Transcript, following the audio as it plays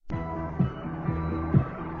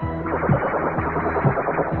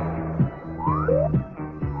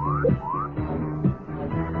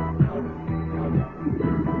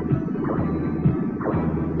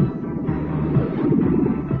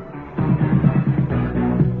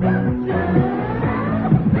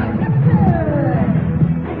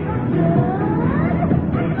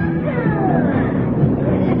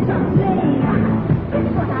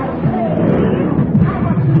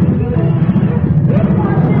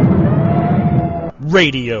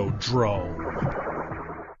Radiodrome.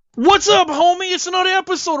 What's up, homie? It's another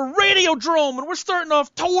episode of Radiodrome, and we're starting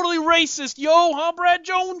off totally racist, yo, huh, Brad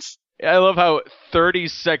Jones? I love how 30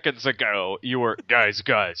 seconds ago you were, guys,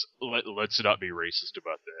 let's not be racist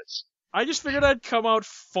about this. I just figured I'd come out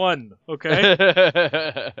fun,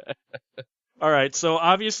 okay? Alright, so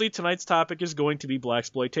obviously tonight's topic is going to be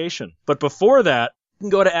blaxploitation. But before that, you can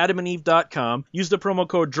go to adamandeve.com, use the promo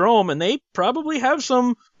code DROME, and they probably have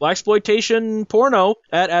some blaxploitation porno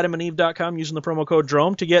at adamandeve.com using the promo code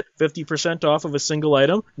DROME to get 50% off of a single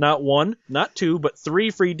item, not one, not two, but 3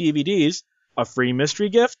 free DVDs, a free mystery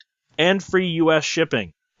gift, and free US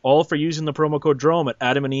shipping, all for using the promo code DROME at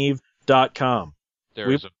adamandeve.com.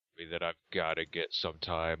 There's a movie that I've got to get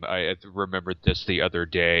sometime. I remembered this the other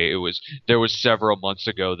day. There was several months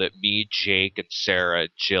ago that me, Jake, and Sarah and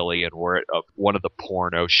Jillian were at one of the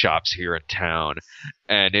porno shops here in town,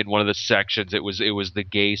 and in one of the sections, it was the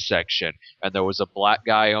gay section, and there was a black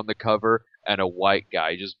guy on the cover and a white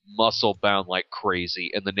guy, just muscle bound like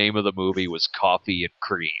crazy, and the name of the movie was Coffee and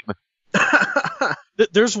Cream.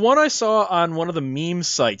 There's one I saw on one of the meme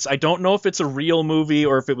sites. I don't know if it's a real movie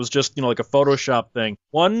or if it was just, like a Photoshop thing.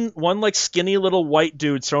 One like skinny little white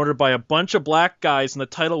dude surrounded by a bunch of black guys, and the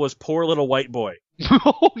title was Poor Little White Boy.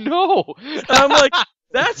 Oh no! And I'm like,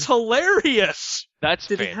 that's hilarious. Did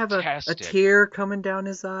fantastic. he have a tear coming down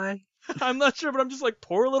his eye? I'm not sure, but I'm just like,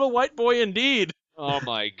 poor little white boy indeed. Oh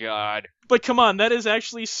my god! But come on, that is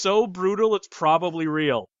actually so brutal. It's probably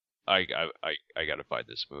real. I gotta find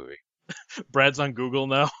this movie. Brad's on Google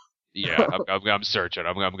now. Yeah, I'm searching.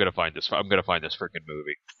 I'm gonna find this. I'm gonna find this freaking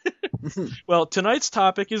movie. Well, tonight's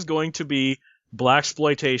topic is going to be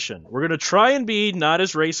blaxploitation. We're gonna try and be not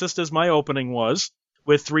as racist as my opening was,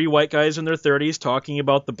 with 3 white guys in their 30s talking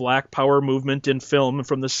about the Black Power movement in film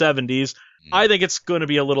from the 70s. I think it's gonna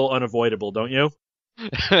be a little unavoidable, don't you?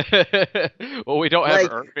 Well, we don't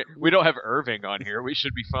have Irving on here. We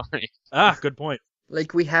should be fine. Ah, good point.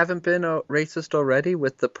 Like, we haven't been racist already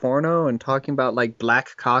with the porno and talking about, like,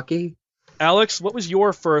 black cocky? Alex, what was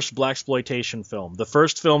your first blaxploitation film? The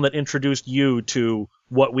first film that introduced you to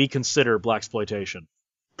what we consider blaxploitation?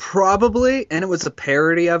 Probably, and it was a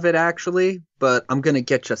parody of it, actually, but I'm gonna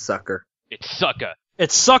get you, sucker. It's Sucka.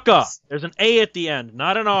 It's Sucka! There's an A at the end,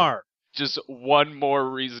 not an R. Just one more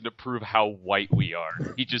reason to prove how white we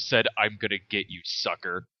are. He just said, I'm gonna get you,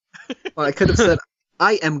 sucker. Well, I could have said,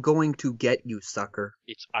 I am going to get you, sucker.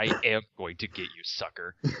 It's I am going to get you,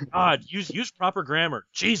 sucker. God, use proper grammar.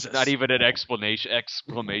 Jesus. Not even an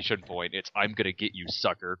exclamation point. It's I'm gonna get you,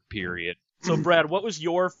 sucker, period. So, Brad, what was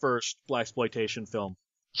your first blaxploitation film?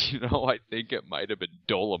 You know, I think it might have been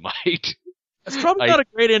Dolomite. It's probably not a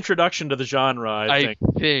great introduction to the genre, I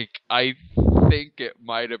think. I think it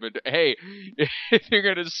might have been. Hey, if you're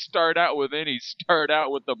gonna start out with any, start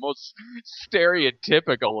out with the most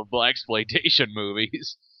stereotypical of blaxploitation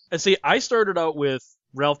movies. And see, I started out with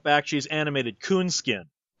Ralph Bakshi's animated Coonskin,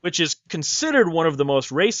 which is considered one of the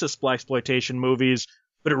most racist blaxploitation movies,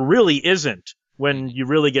 but it really isn't when you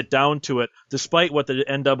really get down to it, despite what the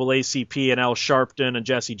NAACP and Al Sharpton and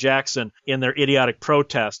Jesse Jackson in their idiotic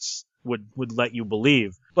protests would let you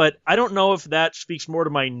believe. But I don't know if that speaks more to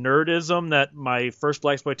my nerdism that my first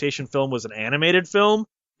blaxploitation film was an animated film,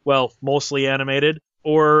 well, mostly animated,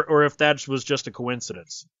 or if that was just a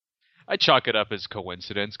coincidence. I chalk it up as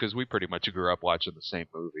coincidence because we pretty much grew up watching the same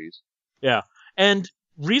movies. Yeah, and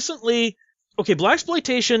recently, okay,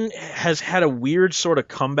 blaxploitation has had a weird sort of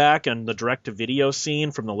comeback in the direct-to-video scene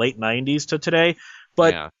from the late 90s to today,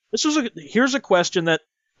 but Yeah. Here's a question that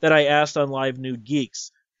I asked on Live Nude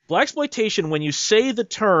Geeks. Blaxploitation, when you say the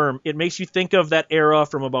term, it makes you think of that era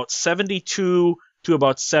from about 72 to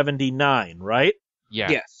about 79, right?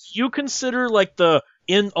 Yeah. Yes. You consider like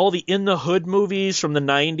all the In the Hood movies from the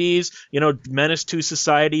 90s, Menace to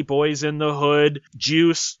Society, Boys in the Hood,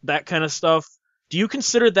 Juice, that kind of stuff. Do you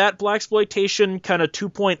consider that blaxploitation kind of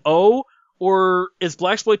 2.0, or is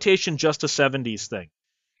blaxploitation just a 70s thing?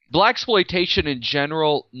 Blaxploitation in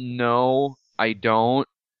general, no, I don't.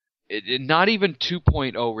 Not even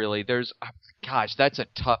 2.0 really. Gosh, that's a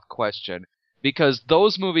tough question. Because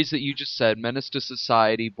those movies that you just said, Menace to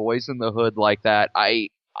Society, Boys in the Hood, like that, I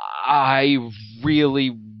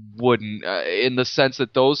really wouldn't, in the sense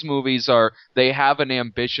that those movies they have an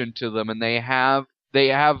ambition to them, and they have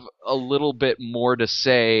a little bit more to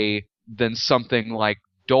say than something like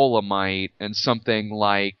Dolomite and something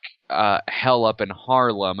like Hell Up in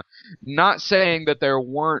Harlem. Not saying that there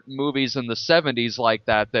weren't movies in the 70s like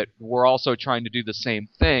that were also trying to do the same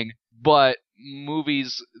thing, but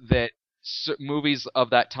movies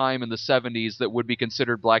of that time in the 70s that would be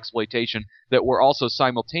considered blaxploitation that were also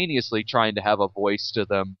simultaneously trying to have a voice to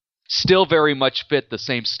them still very much fit the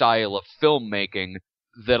same style of filmmaking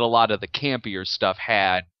that a lot of the campier stuff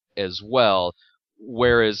had as well,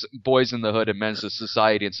 whereas Boys in the Hood and Menace to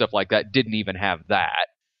Society and stuff like that didn't even have that.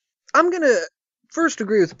 I'm going to first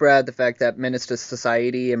agree with Brad the fact that Menace to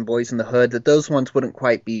Society and Boys in the Hood, that those ones wouldn't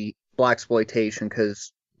quite be blaxploitation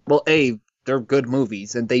because, well, A, they're good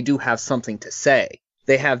movies and they do have something to say.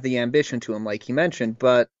 They have the ambition to them, like you mentioned,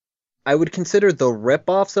 but I would consider the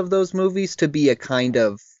rip-offs of those movies to be a kind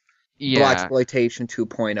of blaxploitation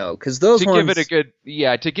 2.0, because those ones...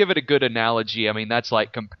 To give it a good analogy, I mean, that's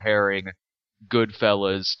like comparing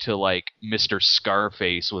Goodfellas to, like, Mr.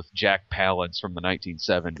 Scarface with Jack Palance from the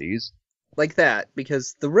 1970s. Like that,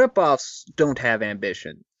 because the rip-offs don't have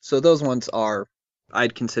ambition. So those ones are,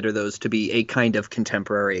 I'd consider those to be a kind of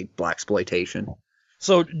contemporary blaxploitation.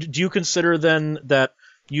 So do you consider then that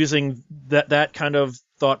using that kind of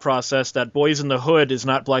thought process, that Boys in the Hood is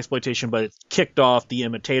not blaxploitation, but it kicked off the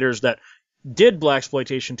imitators that did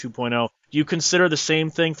blaxploitation 2.0? Do you consider the same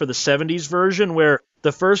thing for the 70s version, where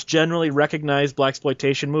the first generally recognized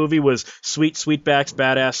blaxploitation movie was Sweet Sweetback's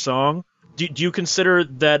Badass Song? Do you consider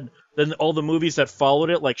that then all the movies that followed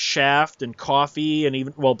it, like Shaft and Coffee and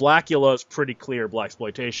even, well, Blackula is pretty clear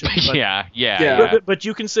blaxploitation. Yeah. But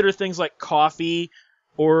you consider things like Coffee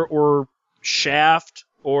or Shaft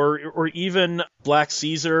or even Black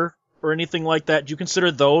Caesar or anything like that? Do you consider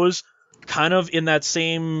those kind of in that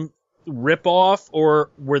same rip-off, or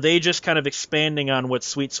were they just kind of expanding on what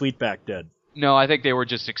Sweet Sweetback did? No, I think they were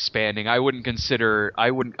just expanding. I think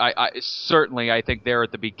there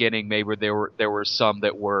at the beginning, maybe there were some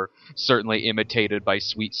that were certainly imitated by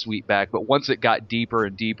Sweet Sweetback, but once it got deeper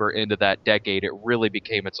and deeper into that decade, it really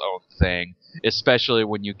became its own thing, especially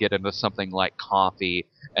when you get into something like Coffee,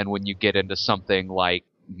 and when you get into something like,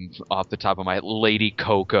 off the top of my head, Lady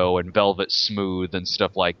Coco and Velvet Smooth and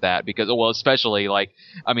stuff like that, because, well, especially, like,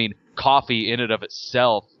 I mean, Coffee in and of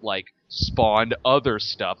itself, like, spawned other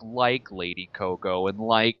stuff like Lady Coco and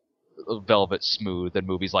like Velvet Smooth and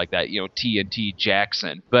movies like that, TNT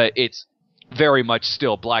Jackson. But it's very much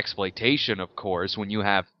still blaxploitation, of course, when you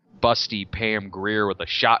have busty Pam Grier with a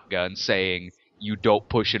shotgun saying, "You dope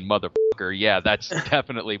pushing motherfucker." Yeah, that's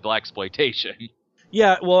definitely blaxploitation.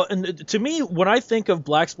 Yeah, well, and to me, when I think of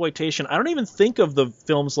blaxploitation, I don't even think of the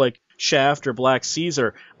films like Shaft or Black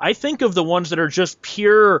Caesar. I think of the ones that are just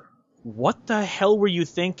pure, what the hell were you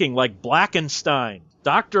thinking? Like Blackenstein,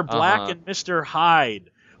 Dr. Black and Mr. Hyde,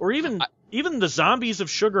 or even the zombies of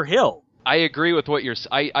Sugar Hill. I agree with what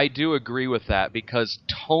I do agree with that, because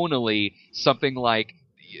tonally, something like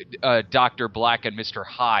Dr. Black and Mr.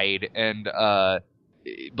 Hyde and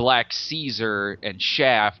Black Caesar and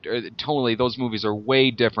Shaft, tonally, those movies are way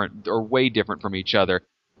different from each other.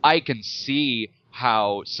 I can see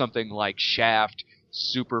how something like Shaft,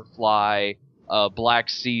 Superfly, Black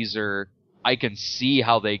Caesar, I can see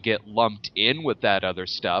how they get lumped in with that other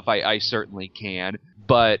stuff. I certainly can,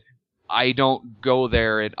 but I don't go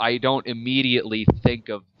there and I don't immediately think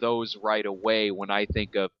of those right away when I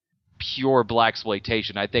think of pure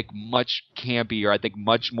blaxploitation. I think much campier, I think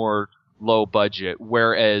much more low budget,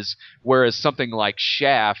 whereas something like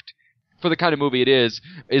Shaft, for the kind of movie it is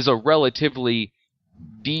a relatively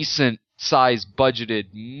decent size budgeted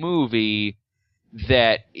movie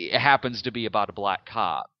that happens to be about a black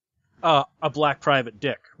cop. A black private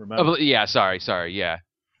dick, remember? Yeah, sorry, yeah.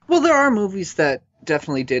 Well, there are movies that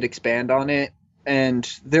definitely did expand on it, and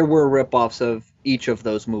there were rip-offs of each of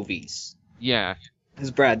those movies. Yeah.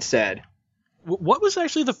 As Brad said. What was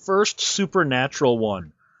actually the first supernatural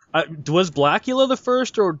one? Was Blackula the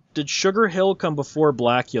first, or did Sugar Hill come before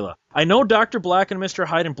Blackula? I know Dr. Black and Mr.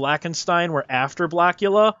 Hyde and Blackenstein were after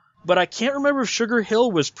Blackula, but I can't remember if Sugar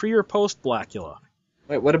Hill was pre or post Blackula.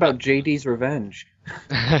 Wait, what about JD's Revenge?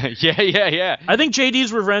 Yeah. I think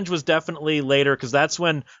JD's Revenge was definitely later, because that's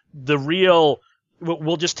when the real...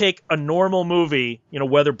 We'll just take a normal movie,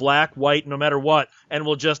 whether black, white, no matter what, and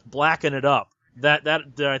we'll just blacken it up. That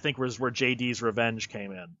I think was where JD's Revenge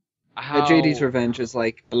came in. JD's Revenge is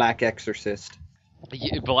like Black Exorcist.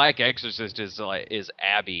 Black Exorcist is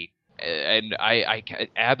Abby, and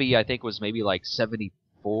Abby I think was maybe like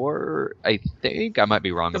 74. I think I might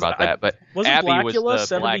be wrong about that, but Abby Blackula was the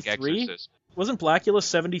 73? Black Exorcist. Wasn't Blackula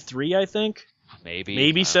 73? I think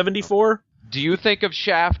maybe 74. Do you think of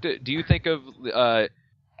Shaft? Do you think of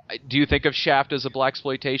Shaft as a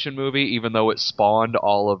blaxploitation movie, even though it spawned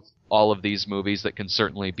all of these movies that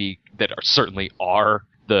certainly are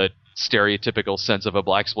the stereotypical sense of a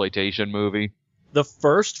blaxploitation movie? The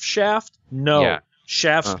first Shaft? No. Yeah.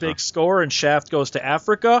 Shaft's big score and Shaft Goes to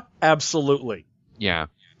Africa? Absolutely. Yeah.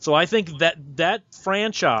 So I think that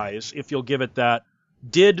franchise, if you'll give it that,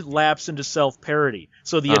 did lapse into self-parody.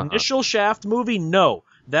 So the initial Shaft movie, no.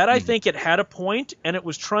 That I think it had a point, and it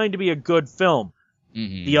was trying to be a good film.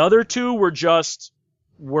 Mm-hmm. The other two were just,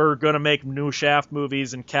 we're going to make new Shaft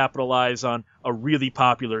movies and capitalize on a really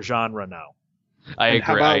popular genre now. I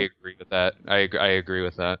agree with that. I agree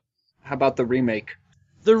with that. How about the remake?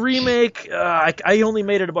 The remake, I only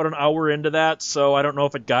made it about an hour into that, so I don't know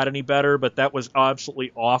if it got any better, but that was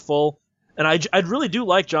absolutely awful. And I really do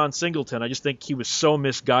like John Singleton. I just think he was so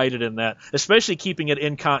misguided in that, especially keeping it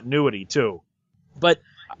in continuity, too. But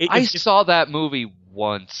I saw that movie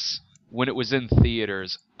once when it was in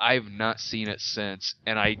theaters. I've not seen it since,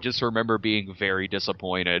 and I just remember being very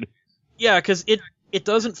disappointed. Yeah, because it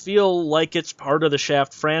doesn't feel like it's part of the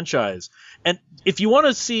Shaft franchise. And if you want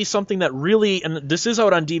to see something that really, and this is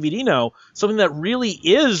out on DVD now, something that really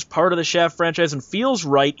is part of the Shaft franchise and feels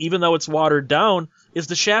right, even though it's watered down, is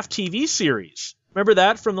the Shaft TV series. Remember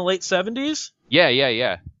that from the late 70s?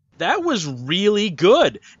 Yeah. That was really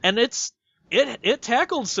good. And it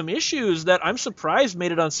tackled some issues that I'm surprised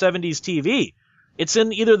made it on 70s TV. It's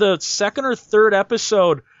in either the second or third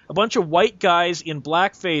episode. A bunch of white guys in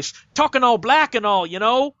blackface, talking all black and all,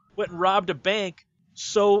 went and robbed a bank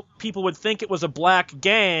so people would think it was a black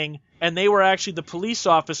gang, and they were actually the police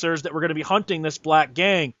officers that were going to be hunting this black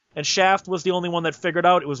gang. And Shaft was the only one that figured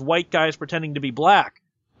out it was white guys pretending to be black.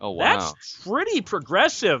 Oh, wow. That's pretty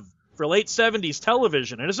progressive for late 70s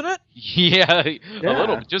television, isn't it? Yeah. A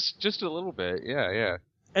little, just a little bit. Yeah.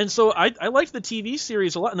 And so I liked the TV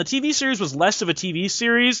series a lot. And the TV series was less of a TV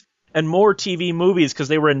series and more TV movies because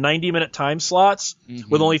they were in 90-minute time slots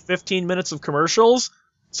with only 15 minutes of commercials.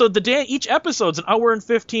 So each episode's an hour and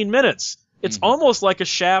 15 minutes. It's almost like a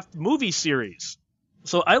Shaft movie series.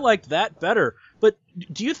 So I liked that better. But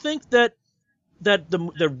do you think that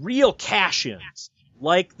the real cash-ins,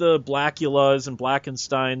 like the Blackulas and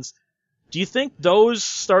Blackensteins, do you think those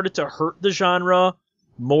started to hurt the genre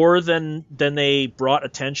more than they brought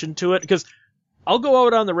attention to it? Because I'll go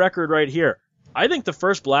out on the record right here. I think the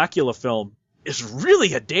first Blackula film is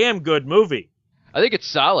really a damn good movie. I think it's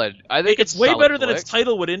solid. I think it's way better than its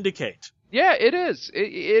title would indicate. Yeah, it is.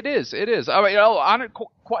 It is. I mean,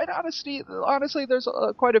 quite honestly, there's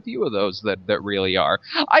quite a few of those that really are.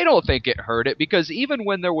 I don't think it hurt it because even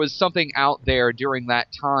when there was something out there during that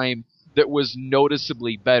time that was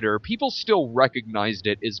noticeably better, people still recognized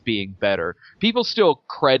it as being better. People still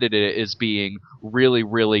credited it as being really,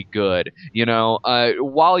 really good.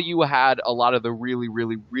 While you had a lot of the really,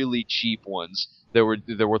 really, really cheap ones that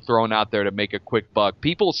were thrown out there to make a quick buck,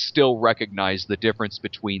 people still recognized the difference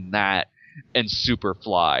between that and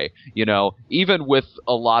Superfly. Even with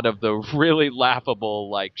a lot of the really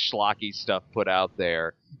laughable, like, schlocky stuff put out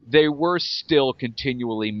there, they were still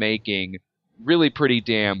continually making really pretty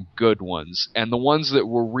damn good ones, and the ones that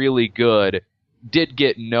were really good did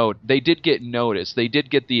get noticed. They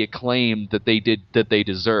did get the acclaim that they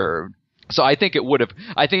deserved. So I think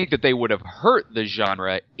that they would have hurt the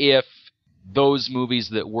genre if those movies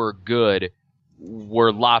that were good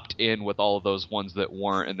were lopped in with all of those ones that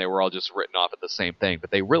weren't, and they were all just written off at the same thing,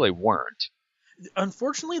 but they really weren't.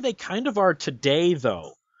 Unfortunately, they kind of are today,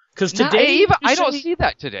 though. Because today, I don't see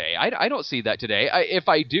that today. I don't see that today. If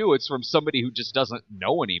I do, it's from somebody who just doesn't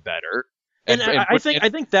know any better. I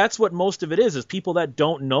think that's what most of it is people that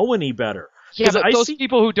don't know any better. Yeah, but those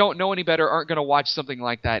people who don't know any better aren't going to watch something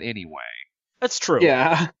like that anyway. That's true.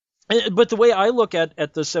 Yeah. But the way I look at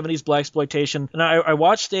the 70s blaxploitation, and I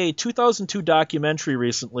watched a 2002 documentary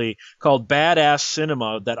recently called Badass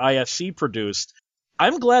Cinema that IFC produced.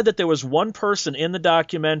 I'm glad that there was one person in the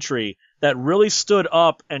documentary that really stood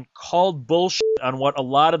up and called bullshit on what a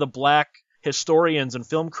lot of the black historians and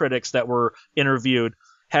film critics that were interviewed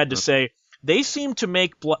had to say. They seemed to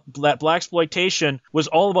make that blaxploitation was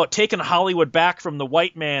all about taking Hollywood back from the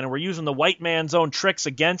white man, and we're using the white man's own tricks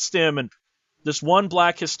against him. And this one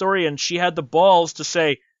black historian, she had the balls to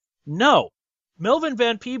say, no, Melvin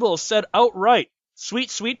Van Peebles said outright, Sweet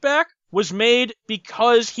Sweetback was made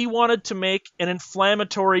because he wanted to make an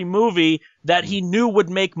inflammatory movie that he knew would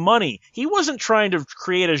make money. He wasn't trying to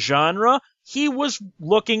create a genre. He was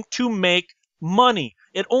looking to make money.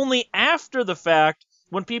 It only after the fact,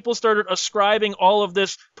 when people started ascribing all of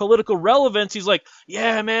this political relevance, he's like,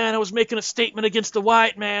 yeah, man, I was making a statement against the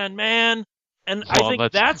white man, man. And I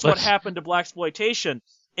think that's what happened to blaxploitation.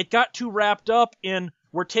 It got too wrapped up in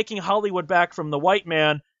we're taking Hollywood back from the white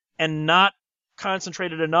man and not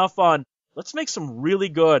concentrated enough on let's make some really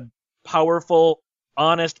good, powerful,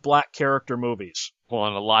 honest black character movies. Well,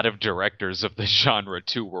 and a lot of directors of the genre,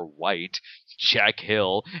 too, were white. Jack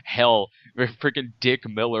Hill. Hell, freaking Dick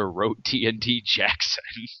Miller wrote TNT Jackson.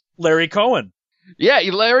 Larry Cohen. Yeah,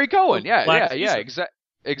 Larry Cohen. Black Yeah. Caesar.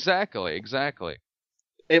 Exactly.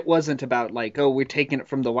 It wasn't about like, oh, we're taking it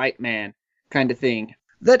from the white man kind of thing.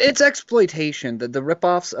 That it's exploitation. The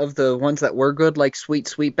ripoffs of the ones that were good, like Sweet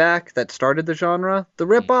Sweetback, that started the genre, the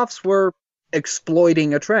ripoffs were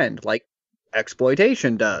exploiting a trend, like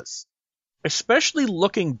exploitation does. Especially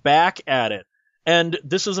looking back at it. And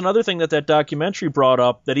this is another thing that documentary brought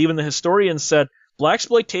up, that even the historians said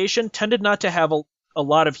blaxploitation tended not to have a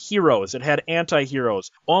lot of heroes. It had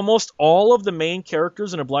anti-heroes. Almost all of the main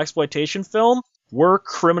characters in a blaxploitation film were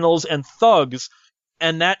criminals and thugs,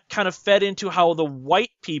 and that kind of fed into how the white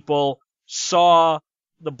people saw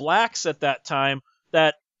the blacks at that time,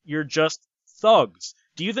 that you're just thugs.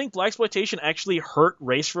 Do you think blaxploitation actually hurt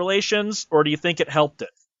race relations, or do you think it helped it?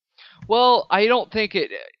 Well, I don't think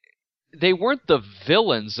they weren't the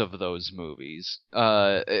villains of those movies.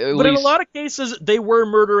 But in a lot of cases, they were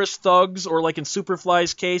murderous thugs, or like in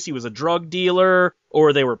Superfly's case, he was a drug dealer,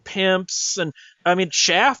 or they were pimps. And I mean,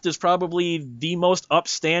 Shaft is probably the most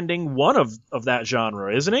upstanding one of that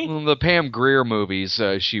genre, isn't he? The Pam Grier movies,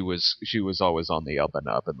 she was always on the up and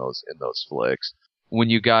up in those flicks. When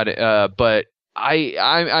you got but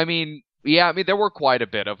I mean, yeah, I mean there were quite a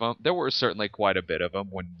bit of them. There were certainly quite a bit of them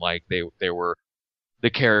when like they were. The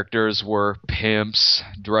characters were pimps,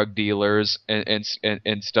 drug dealers, and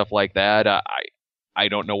stuff like that. I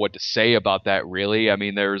don't know what to say about that, really. I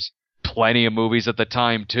mean, there's plenty of movies at the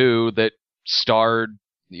time, too, that starred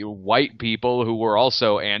white people who were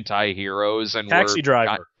also anti-heroes. And Taxi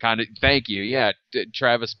Driver. Kind of, thank you, yeah.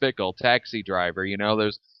 Travis Bickle, Taxi Driver. You know,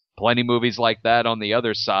 there's plenty of movies like that on the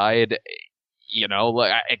other side. You know,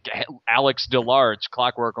 like Alex DeLarge,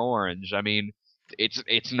 Clockwork Orange. I mean,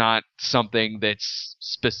 it's not something that's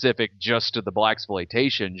specific just to the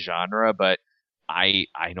blaxploitation genre, but I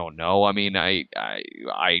don't know. I mean, I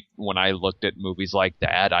when I looked at movies like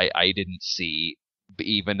that, I didn't see,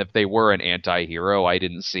 even if they were an anti-hero, I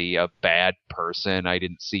didn't see a bad person. I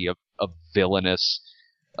didn't see a villainous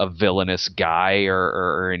guy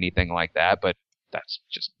or anything like that, but that's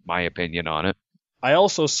just my opinion on it. I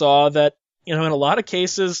also saw that, you know, in a lot of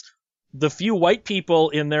cases, the few white people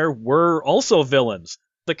in there were also villains.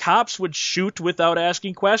 The cops would shoot without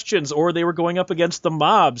asking questions, or they were going up against the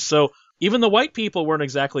mob. So even the white people weren't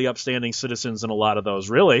exactly upstanding citizens in a lot of those,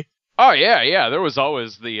 really. Oh, yeah. There was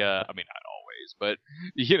always I mean, not always, but,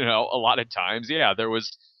 you know, a lot of times, yeah, there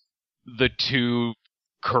was the two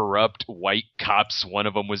corrupt white cops. One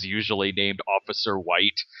of them was usually named Officer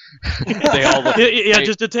White. They all looked,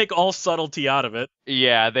 just to take all subtlety out of it.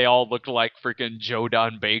 Yeah, they all looked like freaking Joe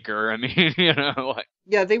Don Baker. I mean, you know, like,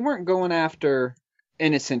 yeah, they weren't going after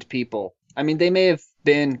innocent people. I mean, they may have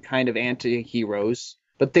been kind of anti-heroes,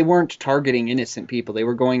 but they weren't targeting innocent people. They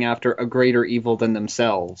were going after a greater evil than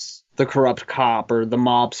themselves, the corrupt cop or the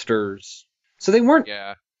mobsters. So they weren't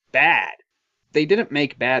bad. They didn't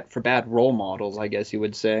make bad role models, I guess you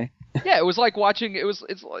would say. Yeah, it was like watching.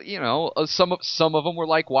 It's you know, some of them were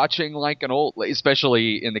like watching like an old,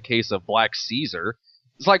 especially in the case of Black Caesar,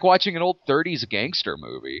 it's like watching an old 30s gangster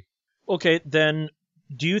movie. Okay, then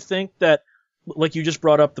do you think that, like you just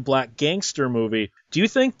brought up the Black Gangster movie, do you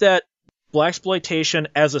think that blaxploitation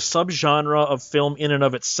as a subgenre of film in and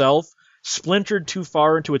of itself splintered too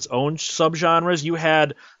far into its own subgenres? You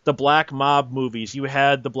had the black mob movies, you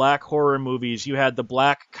had the black horror movies, you had the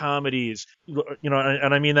black comedies, you know,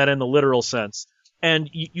 and I mean that in the literal sense. And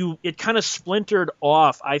it kind of splintered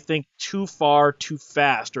off, I think, too far, too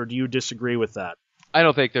fast. Or do you disagree with that? I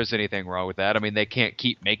don't think there's anything wrong with that. I mean, they can't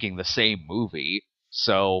keep making the same movie,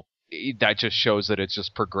 so that just shows that it's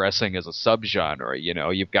just progressing as a subgenre. You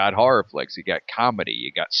know, you've got horror flicks, you got comedy,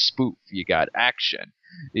 you got spoof, you got action.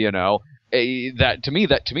 You know, that to me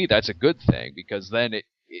that's a good thing, because then it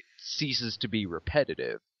ceases to be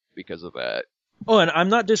repetitive because of that. Oh, and I'm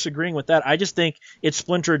not disagreeing with that. I just think it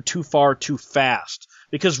splintered too far too fast,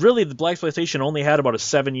 because really the blaxploitation only had about a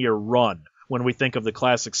 7-year run when we think of the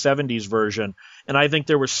classic 70s version. And I think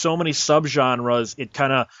there were so many subgenres,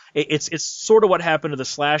 it's sort of what happened to the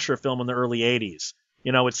slasher film in the early 80s.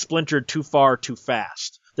 You know, it splintered too far too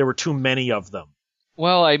fast. There were too many of them.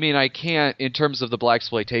 Well, I mean, I can't, in terms of the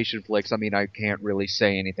blaxploitation flicks, I mean, I can't really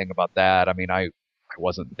say anything about that. I mean, I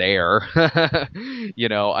wasn't there. You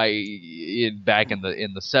know, back in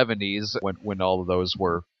the 70s when all of those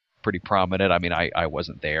were pretty prominent, I mean, I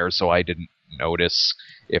wasn't there, so I didn't notice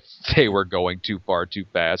if they were going too far too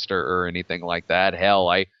fast or anything like that. Hell,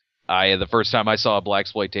 I the first time I saw a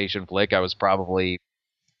blaxploitation flick, I was probably,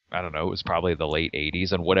 I don't know, it was probably the late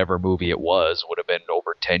 80s, and whatever movie it was would have been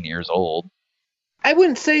over 10 years old. I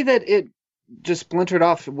wouldn't say that it just splintered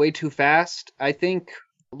off way too fast. I think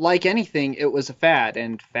Like anything, it was a fad,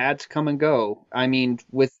 and fads come and go. I mean,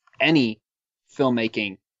 with any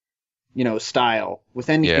filmmaking, style, with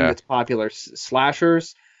anything Yeah. that's popular,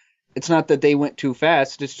 slashers, it's not that they went too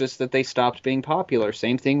fast, it's just that they stopped being popular.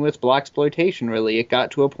 Same thing with blaxploitation, really. It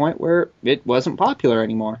got to a point where it wasn't popular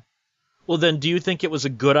anymore. Well, then, do you think it was a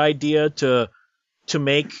good idea to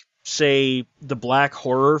make, say, the black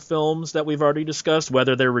horror films that we've already discussed,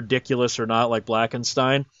 whether they're ridiculous or not, like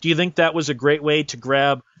Blackenstein? Do you think that was a great way to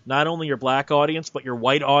grab not only your black audience, but your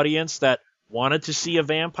white audience that wanted to see a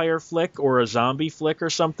vampire flick or a zombie flick or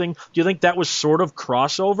something? Do you think that was sort of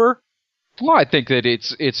crossover? Well, I think that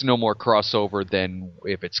it's no more crossover than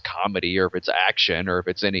if it's comedy or if it's action or if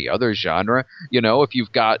it's any other genre. If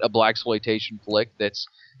you've got a blaxploitation flick that's,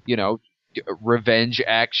 revenge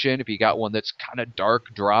action, if you got one that's kind of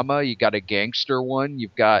dark drama, you got a gangster one,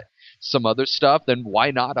 you've got some other stuff, then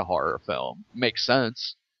why not a horror film? Makes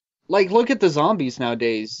sense. Like, look at the zombies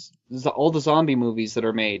nowadays. All the zombie movies that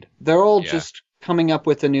are made. They're all just coming up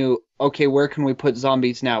with a new, okay, where can we put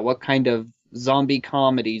zombies now? What kind of zombie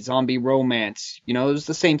comedy, zombie romance? It was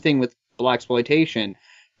the same thing with blaxploitation.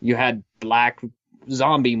 You had black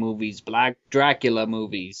zombie movies, black Dracula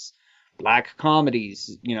movies, black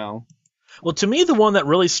comedies, Well, to me, the one that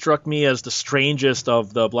really struck me as the strangest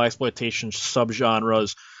of the blaxploitation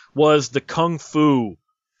subgenres was the kung fu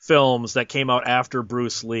films that came out after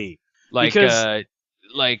Bruce Lee. Like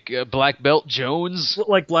Black Belt Jones?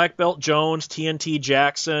 Like Black Belt Jones, TNT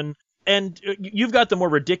Jackson, and you've got the more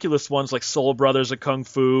ridiculous ones like Soul Brothers of Kung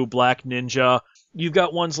Fu, Black Ninja. You've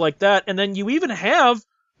got ones like that, and then you even have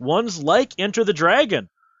ones like Enter the Dragon.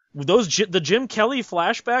 The Jim Kelly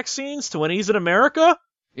flashback scenes to when he's in America,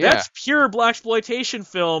 that's pure blaxploitation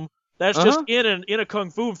film. That's just in a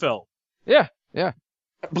kung fu film. Yeah.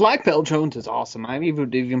 Black Belt Jones is awesome. I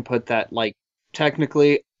would even put that, like,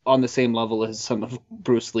 technically on the same level as some of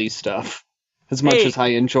Bruce Lee's stuff. As much as I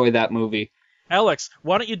enjoy that movie. Alex,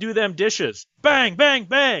 why don't you do them dishes? Bang, bang,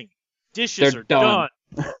 bang! Dishes They're are done.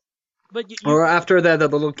 But or after that, the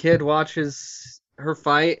little kid watches her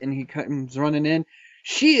fight and he comes running in.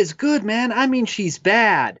 She is good, man. I mean, she's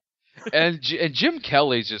bad. And Jim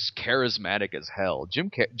Kelly's just charismatic as hell. Jim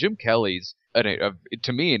Kelly's,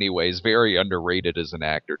 to me anyways, very underrated as an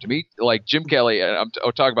actor. To me, like Jim Kelly, I'm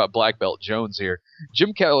talking about Black Belt Jones here.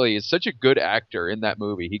 Jim Kelly is such a good actor in that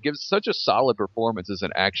movie. He gives such a solid performance as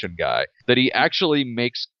an action guy that he actually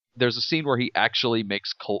makes. There's a scene where he actually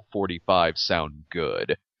makes Colt 45 sound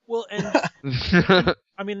good. Well, and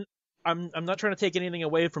I mean, I'm not trying to take anything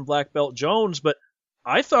away from Black Belt Jones, but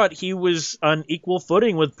I thought he was on equal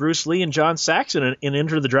footing with Bruce Lee and John Saxon in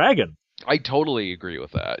Enter the Dragon. I totally agree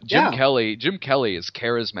with that. Jim Kelly is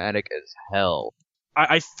charismatic as hell.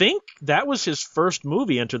 I think that was his first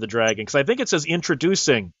movie, Enter the Dragon, because I think it says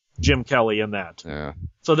introducing Jim Kelly in that. Yeah.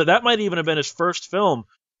 So that might even have been his first film.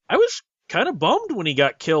 I was kind of bummed when he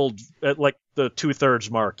got killed at like the 2/3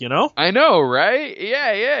 mark, I know, right?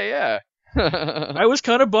 Yeah. I was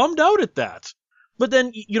kind of bummed out at that. But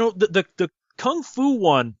then, the Kung Fu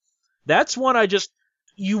one, that's one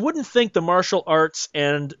you wouldn't think the martial arts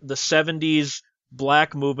and the 70s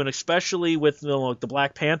black movement, especially with the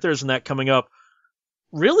Black Panthers and that coming up,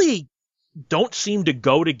 really don't seem to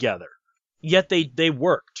go together. Yet they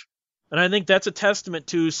worked. And I think that's a testament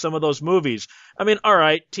to some of those movies. I mean, all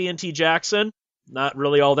right, TNT Jackson, not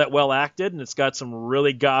really all that well acted, and it's got some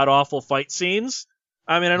really god-awful fight scenes.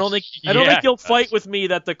 I mean, I don't think you'll fight with me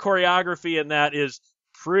that the choreography in that is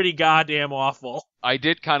pretty goddamn awful. I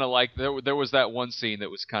did kind of like there was that one scene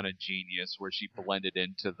that was kind of genius where she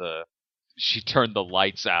turned the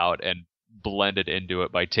lights out and blended into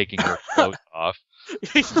it by taking her clothes off.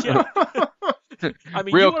 Yeah. I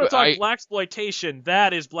mean, you want to talk blaxploitation?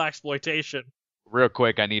 That is blaxploitation. Real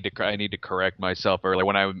quick, I need to correct myself earlier.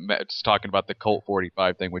 When I was talking about the Colt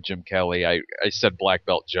 45 thing with Jim Kelly, I said Black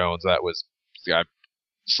Belt Jones. That was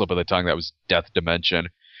slip of the tongue. That was Death Dimension.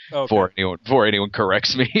 Okay. Before anyone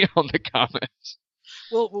corrects me on the comments.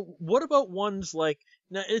 Well, what about ones like,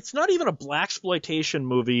 now it's not even a blaxploitation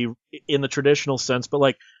movie in the traditional sense, but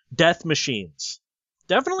like Death Machines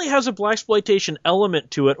definitely has a blaxploitation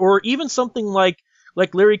element to it, or even something like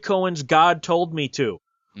Larry Cohen's God Told Me To.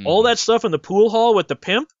 Mm-hmm. All that stuff in the pool hall with the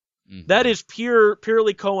pimp, that is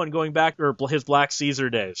purely Cohen going back to his Black Caesar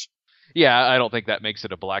days. Yeah, I don't think that makes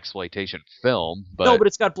it a blaxploitation film, but no, but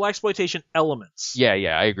it's got blaxploitation elements. Yeah,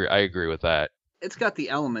 I agree with that. It's got the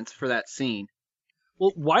elements for that scene.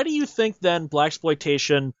 Well, why do you think then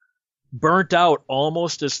blaxploitation burnt out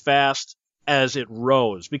almost as fast as it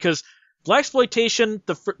rose? Because blaxploitation,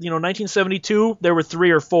 1972, there were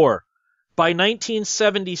 3 or 4. By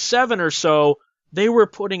 1977 or so, they were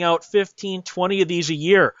putting out 15, 20 of these a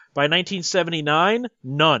year. By 1979,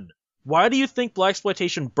 none. Why do you think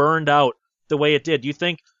blaxploitation burned out the way it did? Do you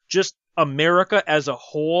think just America as a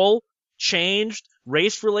whole changed?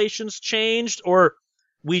 Race relations changed? Or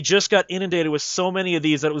we just got inundated with so many of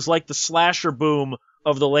these that it was like the slasher boom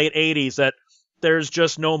of the late 80s that there's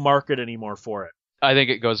just no market anymore for it? I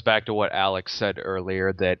think it goes back to what Alex said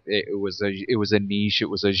earlier, that it was a niche, it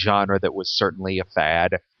was a genre that was certainly a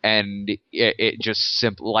fad, and it just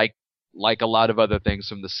simply, like a lot of other things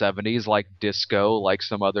from the 70s, like disco, like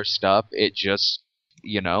some other stuff, it just,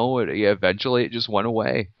 eventually it just went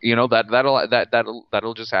away.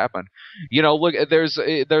 That'll just happen. Look, there's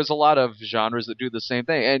a lot of genres that do the same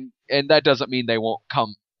thing, and that doesn't mean they won't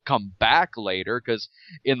come back later, because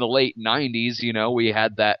in the late 90s, we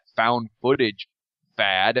had that found footage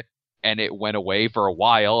fad, and it went away for a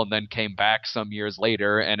while and then came back some years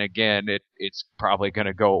later, and again it's probably going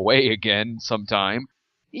to go away again sometime.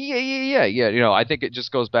 Yeah. I think it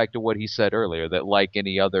just goes back to what he said earlier, that like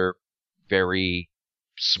any other very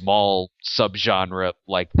small subgenre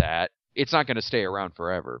like that, it's not going to stay around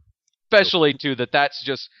forever. Especially too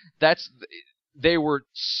they were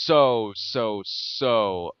so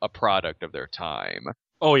a product of their time.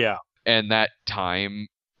 Oh yeah. And that time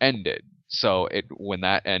ended. So when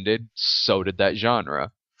that ended, so did that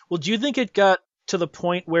genre. Well, do you think it got to the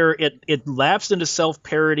point where it lapsed into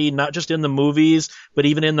self-parody, not just in the movies, but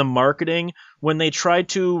even in the marketing, when they tried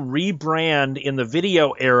to rebrand in the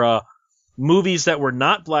video era movies that were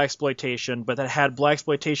not blaxploitation, but that had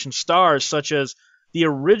blaxploitation stars, such as the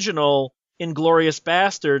original Inglourious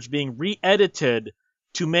Basterds being re-edited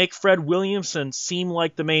to make Fred Williamson seem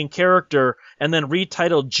like the main character, and then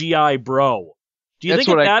retitled G.I. Bro? Do you think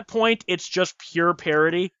at that point it's just pure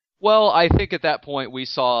parody? Well, I think at that point we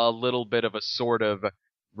saw a little bit of a sort of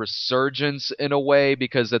resurgence in a way,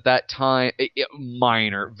 because at that time,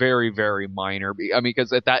 minor, very, very minor. I mean,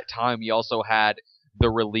 because at that time you also had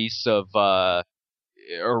the release of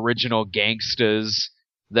original Gangstas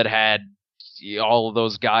that had all of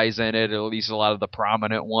those guys in it, at least a lot of the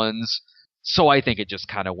prominent ones. So I think it just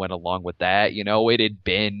kind of went along with that. It had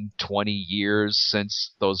been 20 years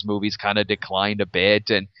since those movies kind of declined a bit,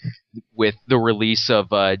 and with the release of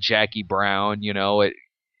Jackie Brown,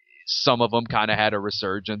 some of them kind of had a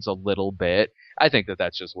resurgence a little bit. I think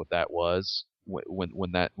that's just what that was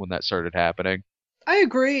when that started happening. I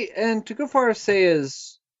agree, and to go far as say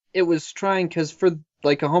is it was trying, because for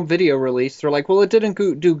like a home video release, they're like, well, it didn't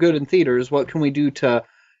do good in theaters. What can we do to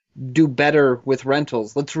do better with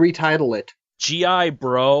rentals? Let's retitle it G.I.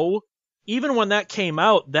 Bro. Even when that came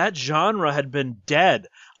out, that genre had been dead.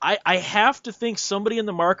 I have to think somebody in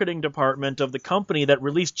the marketing department of the company that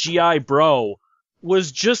released G.I. Bro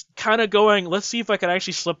was just kind of going, let's see if I can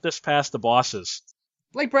actually slip this past the bosses.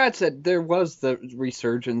 Like Brad said, there was the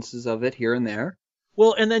resurgences of it here and there.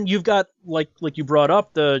 Well, and then you've got, like you brought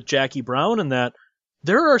up, the Jackie Brown and that.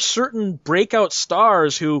 There are certain breakout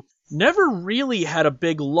stars who never really had a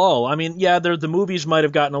big lull. I mean, yeah, the movies might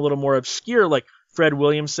have gotten a little more obscure, like Fred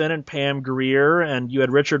Williamson and Pam Grier, and you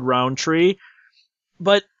had Richard Roundtree.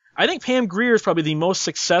 But I think Pam Grier is probably the most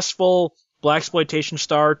successful blaxploitation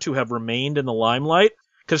star to have remained in the limelight.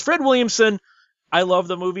 Because Fred Williamson, I love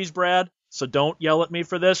the movies, Brad, so don't yell at me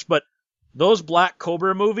for this, but those Black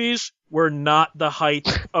Cobra movies were not the height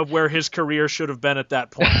of where his career should have been at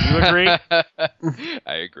that point. Do you agree?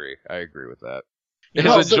 I agree with that.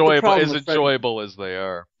 As enjoyable as they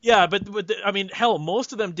are. Yeah, but I mean, hell,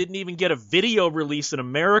 most of them didn't even get a video release in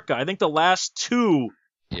America. I think the last two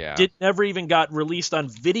never even got released on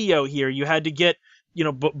video here. You had to get,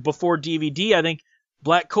 before DVD, I think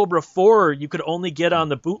Black Cobra 4 you could only get on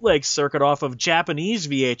the bootleg circuit off of Japanese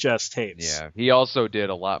VHS tapes. Yeah, he also did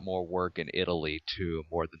a lot more work in Italy, too,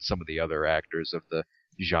 more than some of the other actors of the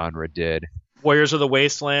genre did. Warriors of the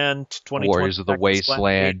Wasteland, 2020. Warriors of the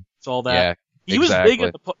Wasteland. All that. Yeah. He was big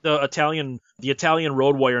in the Italian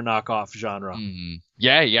Road Warrior knockoff genre. Mm-hmm.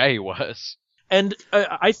 Yeah, he was. And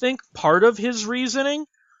I think part of his reasoning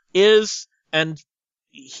is, and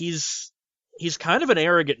he's kind of an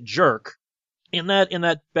arrogant jerk, in that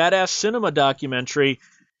Badass Cinema documentary,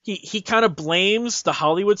 he kind of blames the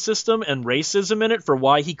Hollywood system and racism in it for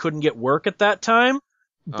why he couldn't get work at that time,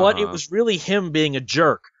 but it was really him being a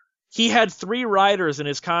jerk. He had 3 writers in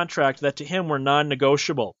his contract that to him were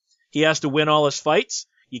non-negotiable. He has to win all his fights,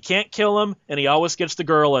 you can't kill him, and he always gets the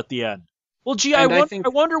girl at the end. Well, gee, I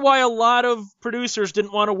wonder why a lot of producers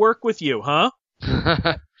didn't want to work with you, huh?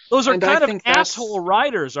 Those are kind of asshole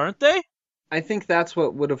writers, aren't they? I think that's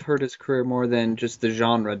what would have hurt his career more than just the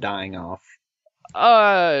genre dying off.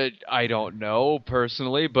 I don't know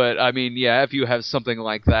personally, but I mean, yeah, if you have something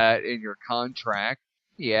like that in your contract,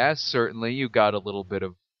 yeah, certainly you got a little bit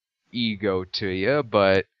of ego to you,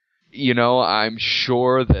 but I'm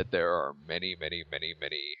sure that there are many, many, many,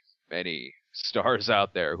 many, many stars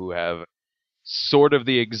out there who have sort of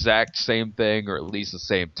the exact same thing, or at least the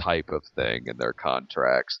same type of thing in their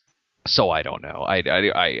contracts. So I don't know.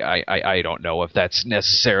 I don't know if that's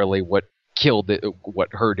necessarily what killed it,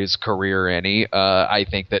 what hurt his career any. I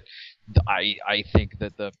think that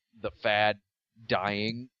the fad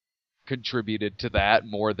dying contributed to that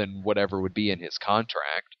more than whatever would be in his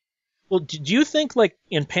contract. Well, do you think, like,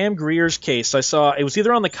 in Pam Grier's case, I saw, it was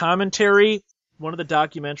either on the commentary, one of the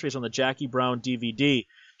documentaries on the Jackie Brown DVD,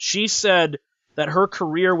 she said that her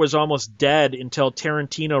career was almost dead until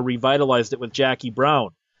Tarantino revitalized it with Jackie Brown.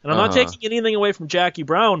 And I'm not taking anything away from Jackie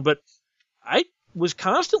Brown, but I was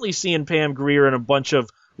constantly seeing Pam Grier in a bunch of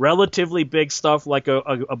relatively big stuff like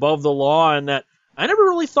Above the Law, and that I never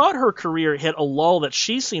really thought her career hit a lull that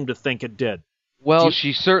she seemed to think it did. Well,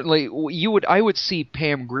 she certainly. I would see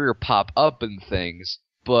Pam Grier pop up in things,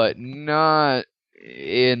 but not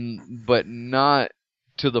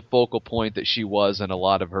to the focal point that she was in a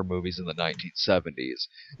lot of her movies in the 1970s.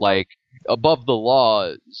 Like Above the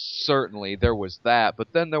Law, certainly there was that,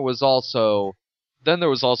 but then there was also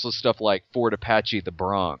stuff like Fort Apache: The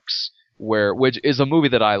Bronx, which is a movie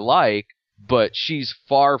that I like, but she's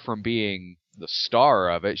far from being the star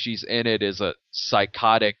of it. She's in it as a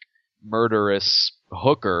psychotic, murderous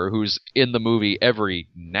hooker who's in the movie every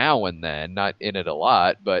now and then, not in it a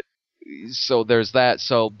lot, but so there's that.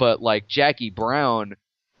 So, but like Jackie Brown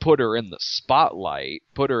put her in the spotlight,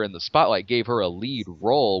 gave her a lead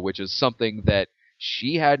role, which is something that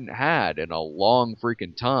she hadn't had in a long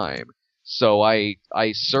freaking time. So I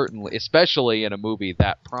certainly, especially in a movie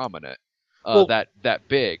that prominent, that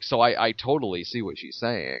big. So I totally see what she's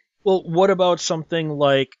saying. Well, what about something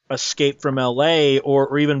like Escape from L.A.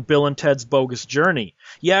 or even Bill and Ted's Bogus Journey?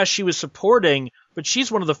 Yeah, she was supporting, but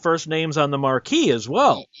she's one of the first names on the marquee as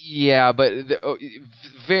well. Yeah, but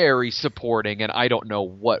very supporting, and I don't know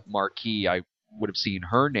what marquee I would have seen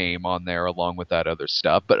her name on there along with that other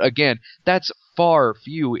stuff. But again, that's far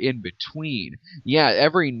few in between. Yeah,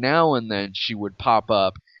 every now and then she would pop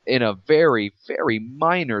up in a very, very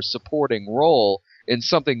minor supporting role in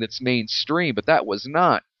something that's mainstream, but that was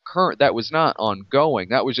not ongoing.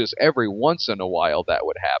 That was just every once in a while that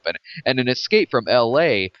would happen. And in Escape from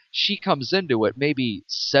L.A., she comes into it maybe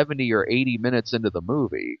 70 or 80 minutes into the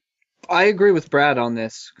movie. I agree with Brad on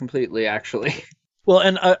this completely, actually. Well,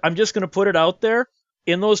 and I'm just going to put it out there.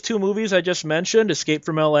 In those two movies I just mentioned, Escape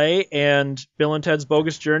from L.A. and Bill and Ted's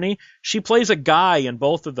Bogus Journey, she plays a guy in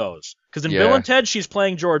both of those. Because in Bill and Ted, she's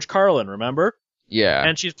playing George Carlin, remember? Yeah.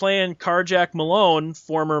 And she's playing Carjack Malone,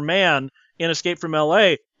 former man, in Escape from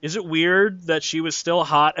L.A. Is it weird that she was still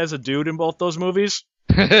hot as a dude in both those movies?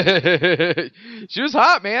 She was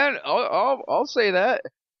hot, man. I'll say that.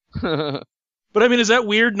 But I mean, is that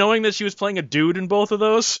weird knowing that she was playing a dude in both of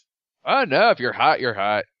those? Oh no, if you're hot, you're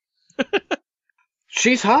hot.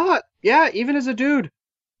 She's hot. Yeah, even as a dude.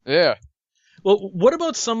 Yeah. Well, what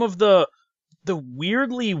about some of the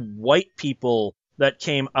weirdly white people that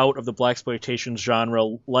came out of the blaxploitation genre,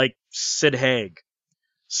 like Sid Haig?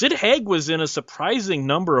 Sid Haig was in a surprising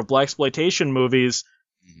number of blaxploitation movies,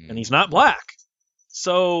 and he's not black.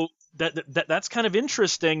 So that's kind of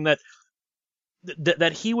interesting that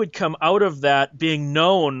he would come out of that being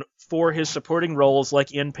known for his supporting roles,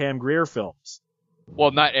 like in Pam Grier films.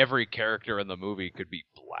 Well, not every character in the movie could be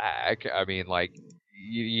black. I mean, like,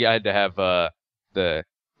 you had to have the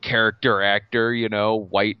character actor,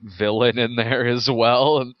 white villain in there as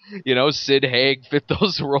well. And, Sid Haig fit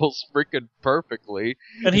those roles freaking perfectly.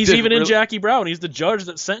 And he's even in Jackie Brown. He's the judge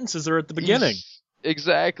that sentences her at the beginning.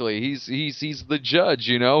 Exactly. He's the judge,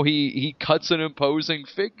 he cuts an imposing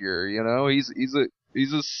figure,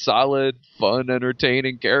 he's a solid, fun,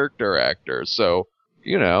 entertaining character actor. So,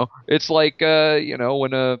 it's like,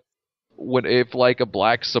 when if like a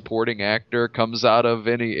black supporting actor comes out of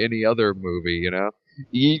any other movie,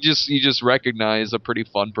 you just recognize a pretty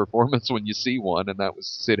fun performance when you see one, and that was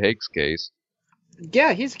Sid Haig's case.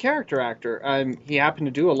 Yeah, he's a character actor. He happened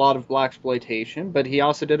to do a lot of blaxploitation, but he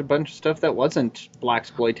also did a bunch of stuff that wasn't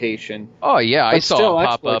blaxploitation. Oh yeah, I saw him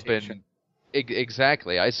pop up in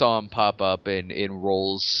exactly. I saw him pop up in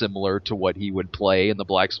roles similar to what he would play in the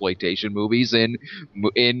blaxploitation movies in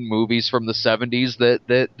movies from the 70s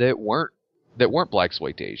that weren't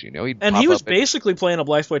blaxploitation. And he was basically playing a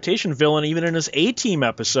blaxploitation villain even in his A-Team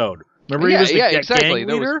episode. Remember, he was the exactly. gang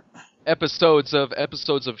leader? Episodes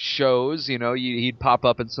of shows, he'd pop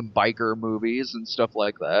up in some biker movies and stuff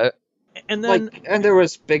like that. And then, and there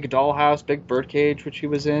was Big Dollhouse, Big Birdcage, which he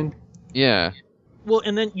was in. Yeah. well,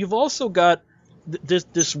 and then you've also got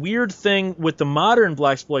this weird thing with the modern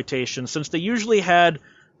blaxploitation, since they usually had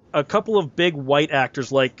a couple of big white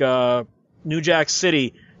actors, like New Jack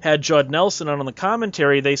City had Judd Nelson on the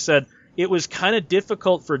commentary. They said it was kind of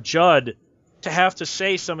difficult for Judd to have to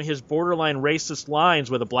say some of his borderline racist lines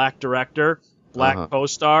with a black director, black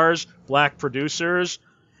co-stars, black producers,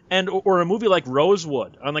 or a movie like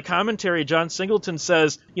Rosewood. On the commentary, John Singleton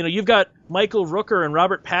says, you've got Michael Rooker and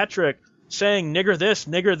Robert Patrick saying nigger this,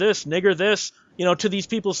 nigger this, nigger this, to these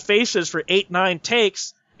people's faces for 8-9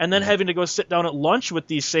 takes, and then having to go sit down at lunch with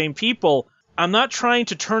these same people. I'm not trying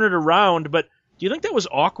to turn it around, but do you think that was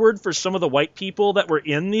awkward for some of the white people that were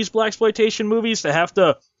in these blaxploitation movies to have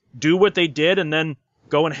to do what they did and then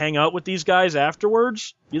go and hang out with these guys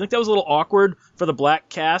afterwards? Do you think that was a little awkward for the black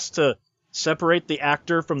cast to separate the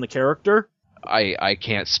actor from the character? I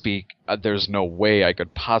can't speak. There's no way I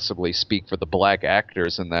could possibly speak for the black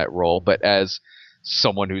actors in that role, but as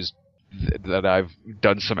someone that I've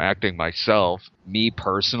done some acting myself, me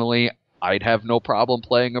personally, I'd have no problem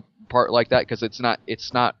playing a part like that, because it's not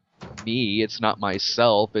me, it's not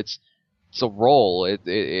myself, it's a role,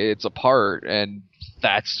 it's a part, and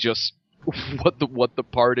that's just what the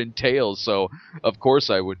part entails. So of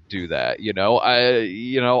course I would do that.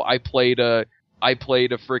 I played a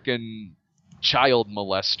freaking child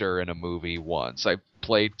molester in a movie once. I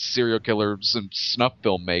played serial killers and snuff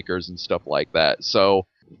filmmakers and stuff like that. So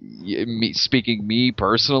me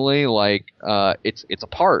personally, like, it's a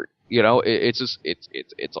part.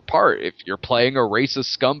 It's a part. If you're playing a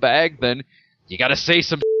racist scumbag, then you got to say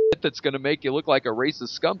some shit that's going to make you look like a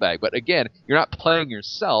racist scumbag. But again, you're not playing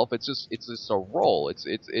yourself. It's just a role. It's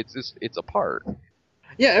a part.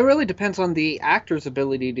 Yeah, it really depends on the actor's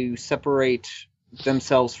ability to separate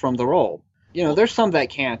themselves from the role. There's some that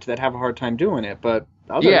can't, that have a hard time doing it, but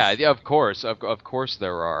others... Yeah, of course. Of course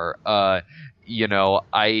there are.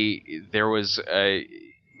 There was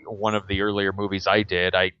one of the earlier movies I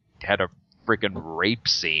did, I had a freaking rape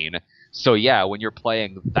scene. So yeah, when you're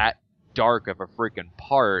playing that dark of a freaking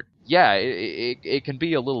part, yeah, it can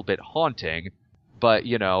be a little bit haunting, but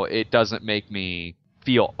it doesn't make me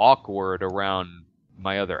feel awkward around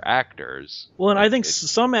my other actors. Well, and I think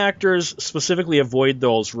some actors specifically avoid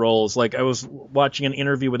those roles. Like, I was watching an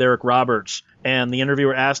interview with Eric Roberts, and the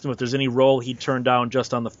interviewer asked him if there's any role he'd turn down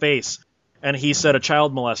just on the face. And he said, a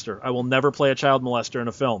child molester. I will never play a child molester in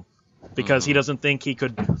a film, because he doesn't think he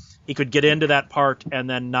could get into that part and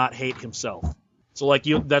then not hate himself. So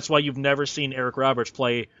that's why you've never seen Eric Roberts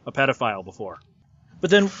play a pedophile before. But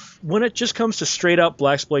then when it just comes to straight up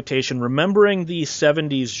blaxploitation, remembering the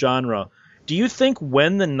 70s genre, do you think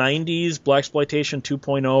when the 90s blaxploitation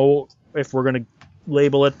 2.0, if we're going to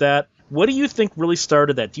label it that, what do you think really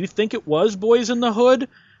started that? Do you think it was Boys in the Hood?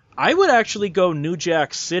 I would actually go New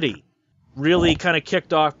Jack City really kind of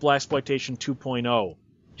kicked off blaxploitation 2.0.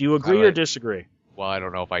 Do you agree or disagree? Well, I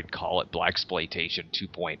don't know if I'd call it blaxploitation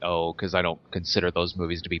 2.0, because I don't consider those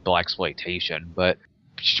movies to be blaxploitation, but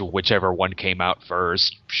whichever one came out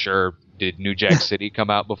first, sure. Did New Jack City come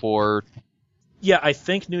out before? Yeah, I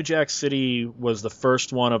think New Jack City was the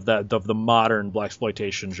first one of the modern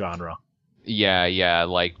blaxploitation genre. Yeah,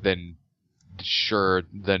 then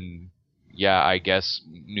I guess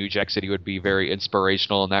New Jack City would be very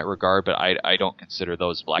inspirational in that regard, but I don't consider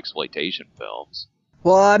those blaxploitation films.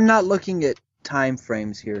 Well, I'm not looking at time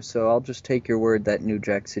frames here, so I'll just take your word that New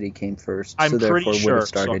Jack City came first. I'm pretty sure.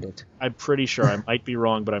 It. I'm pretty sure. I might be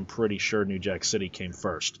wrong, but I'm pretty sure New Jack City came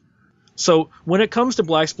first. So when it comes to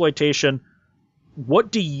blaxploitation,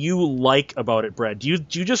 what do you like about it, Brad? Do you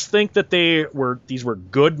just think that these were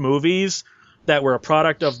good movies that were a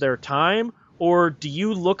product of their time, or do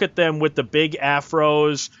you look at them with the big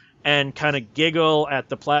afros and kind of giggle at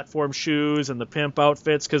the platform shoes and the pimp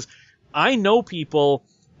outfits? Because I know people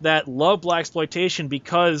that love blaxploitation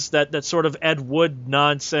because that sort of Ed Wood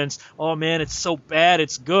nonsense. Oh man, it's so bad,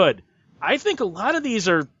 it's good. I think a lot of these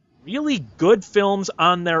are really good films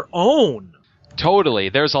on their own. Totally,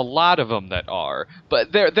 there's a lot of them that are,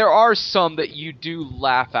 but there are some that you do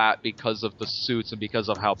laugh at because of the suits and because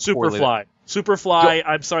of how poorly... Superfly,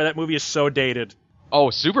 I'm sorry, that movie is so dated. Oh,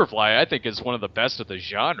 Superfly, I think, is one of the best of the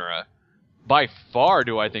genre. By far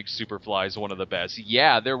do I think Superfly is one of the best.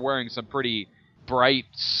 Yeah, they're wearing some pretty bright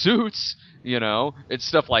suits, and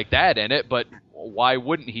stuff like that in it, but why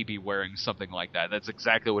wouldn't he be wearing something like that? That's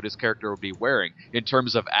exactly what his character would be wearing. In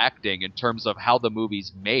terms of acting, in terms of how the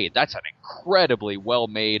movie's made, that's an incredibly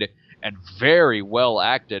well-made and very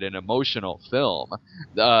well-acted and emotional film.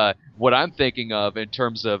 What I'm thinking of in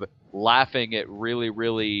terms of laughing at really,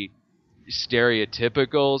 really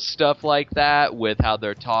stereotypical stuff like that, with how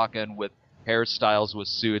they're talking, with hairstyles, with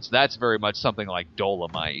suits, that's very much something like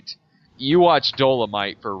Dolomite. You watch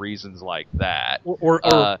Dolomite for reasons like that. Or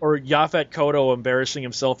Yaphet Kotto embarrassing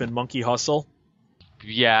himself in Monkey Hustle.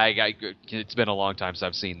 Yeah, it's been a long time since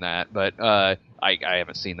I've seen that, but I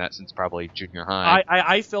haven't seen that since probably junior high.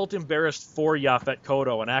 I felt embarrassed for Yaphet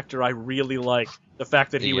Kotto, an actor I really like, the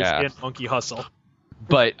fact that he was in Monkey Hustle.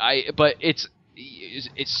 But it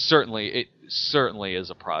certainly is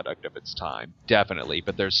a product of its time, definitely.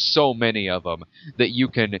 But there's so many of them that you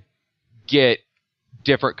can get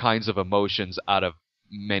different kinds of emotions out of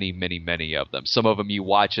many of them. Some of them you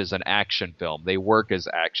watch as an action film. They work as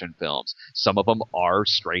action films. Some of them are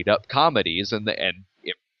straight up comedies, and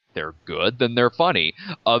if they're good, then they're funny.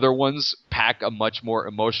 Other ones pack a much more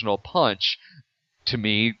emotional punch. To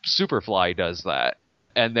me, Superfly does that.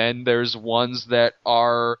 And then there's ones that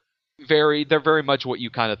are they're very much what you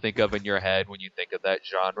kind of think of in your head when you think of that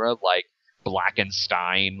genre, like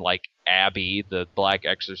Blackenstein, like Abby, the Black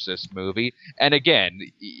Exorcist movie. And again,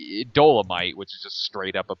 Dolomite, which is just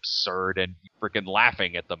straight up absurd and freaking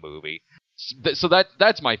laughing at the movie. So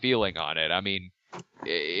that's my feeling on it. I mean,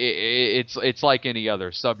 it's like any other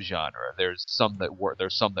subgenre. There's some that work,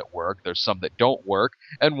 there's some that don't work,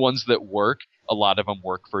 and ones that work, a lot of them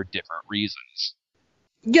work for different reasons.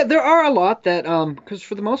 Yeah, there are a lot that, because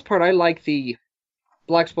for the most part, I like the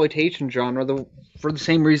blaxploitation genre for the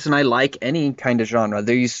same reason I like any kind of genre.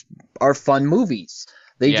 These are fun movies.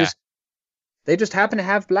 They just happen to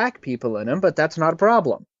have black people in them, but that's not a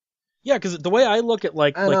problem. Yeah, because the way I look at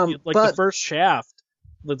the first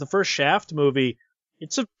Shaft movie,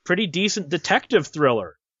 it's a pretty decent detective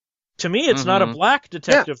thriller. To me, it's not a black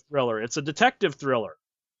detective thriller. It's a detective thriller.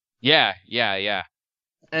 Yeah.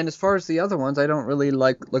 And as far as the other ones, I don't really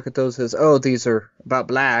look at those as, these are about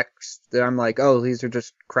blacks. I'm like, these are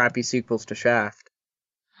just crappy sequels to Shaft.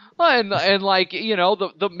 Well, and like, you know,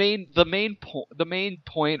 the main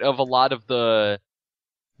point of a lot of the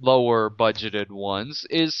lower budgeted ones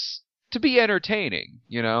is to be entertaining,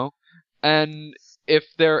 you know? And if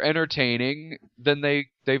they're entertaining, then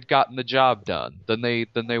they've gotten the job done. Then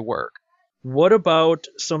they work. What about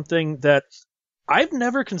something that I've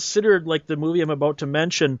never considered, like the movie I'm about to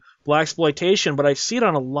mention, blaxploitation, but I see it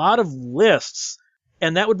on a lot of lists,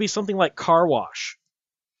 and that would be something like Car Wash.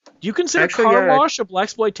 Do you consider Car Wash a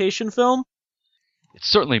blaxploitation film? It's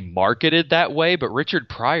certainly marketed that way, but Richard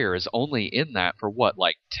Pryor is only in that for what,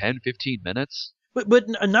 like 10, 15 minutes? But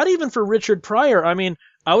not even for Richard Pryor. I mean,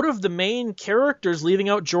 out of the main characters, leaving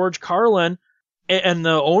out George Carlin and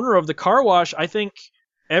the owner of the car wash, I think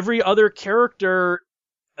every other character,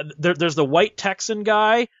 there's the white Texan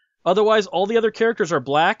guy. Otherwise, all the other characters are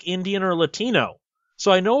black, Indian, or Latino.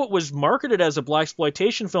 So I know it was marketed as a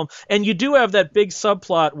blaxploitation film, and you do have that big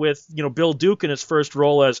subplot with, you know, Bill Duke in his first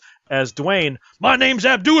role as Dwayne. My name's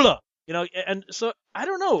Abdullah, you know, and so I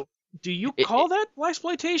don't know. Do you call that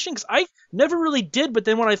blaxploitation? Because I never really did, but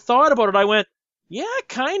then when I thought about it, I went, yeah,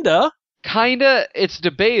 kinda. Kinda. It's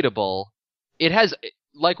debatable. It has,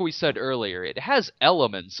 like we said earlier, it has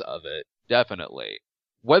elements of it, definitely.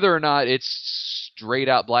 Whether or not it's straight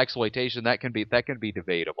out blaxploitation, that can be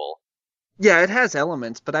debatable. Yeah, it has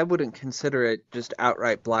elements, but I wouldn't consider it just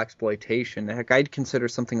outright blaxploitation. Heck, I'd consider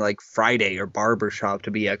something like Friday or Barbershop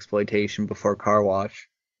to be exploitation before Car Wash.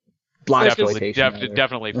 Blaxploitation.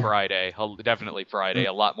 Definitely Friday. Definitely Friday.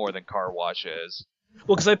 A lot more than Car Wash is.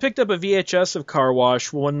 Well, because I picked up a VHS of Car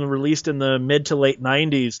Wash, one released in the mid to late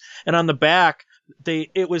 90s, and on the back,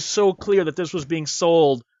 it was so clear that this was being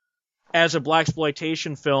sold as a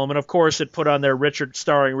blaxploitation film, and of course it put on there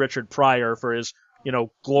starring Richard Pryor for his, you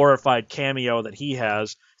know, glorified cameo that he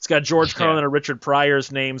has. It's got George Carlin and Richard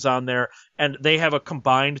Pryor's names on there, and they have a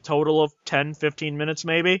combined total of 10, 15 minutes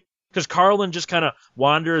maybe, because Carlin just kind of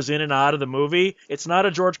wanders in and out of the movie. It's not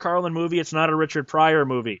a George Carlin movie, it's not a Richard Pryor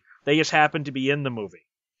movie. They just happen to be in the movie.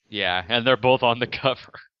 Yeah, and they're both on the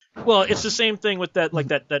cover. Well, it's the same thing with that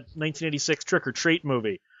 1986 Trick or Treat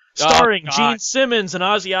movie, starring Gene Simmons and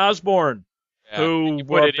Ozzy Osbourne, who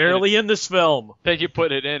were barely in this film. Then you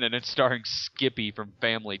put it in, and it's starring Skippy from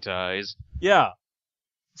Family Ties. Yeah.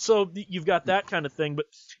 So you've got that kind of thing, but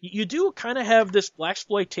you do kind of have this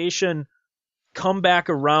blaxploitation come back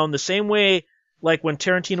around the same way, like when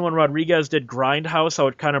Tarantino and Rodriguez did Grindhouse, how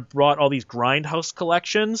it kind of brought all these Grindhouse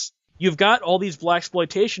collections. You've got all these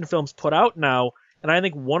blaxploitation films put out now, and I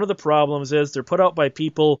think one of the problems is they're put out by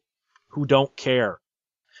people who don't care.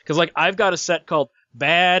 Because, like, I've got a set called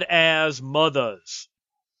Bad As Mothers,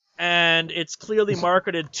 and it's clearly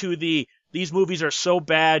marketed to these movies are so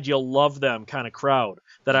bad you'll love them kind of crowd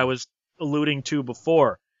that I was alluding to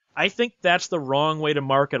before. I think that's the wrong way to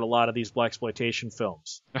market a lot of these blaxploitation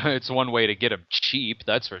films. It's one way to get them cheap,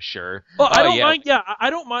 that's for sure. Well, I don't mind. Yeah, I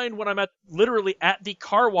don't mind when I'm literally at the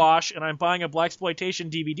car wash and I'm buying a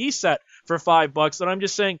blaxploitation DVD set for $5. And I'm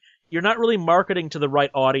just saying you're not really marketing to the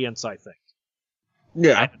right audience, I think.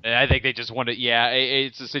 Yeah. I think they just want to. Yeah,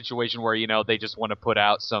 it's a situation where they just want to put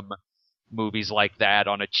out some movies like that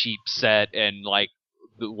on a cheap set, and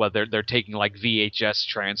whether they're taking like VHS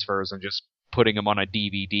transfers and just putting them on a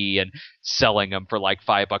DVD and selling them for like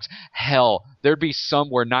 $5. Hell, there'd be some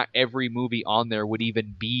where not every movie on there would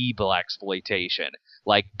even be blaxploitation.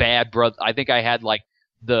 Like Bad Brother. I think I had like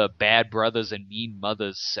the Bad Brothers and Mean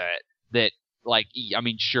Mothers set that, like, I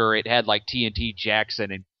mean, sure, it had like TNT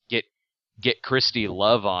Jackson and Get Christy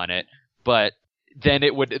Love on it, but then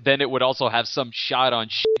it would also have some shot on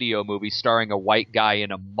Shittio movie starring a white guy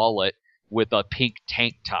in a mullet with a pink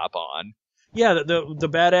tank top on. Yeah, the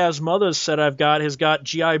Badass Mothers set I've got has got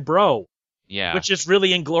G.I. Bro. Yeah. Which is really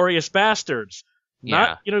Inglourious Bastards.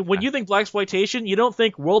 Not, when you think blaxploitation, you don't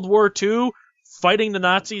think World War II fighting the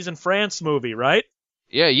Nazis in France movie, right?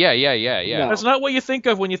 Yeah. No. That's not what you think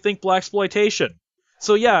of when you think blaxploitation.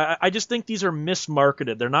 So yeah, I just think these are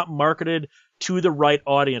mismarketed. They're not marketed to the right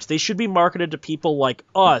audience. They should be marketed to people like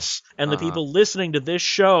us and the people listening to this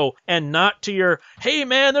show, and not to your, hey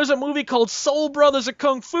man, there's a movie called Soul Brothers of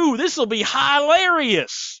Kung Fu. This'll be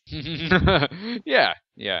hilarious. Yeah.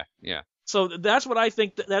 So that's what I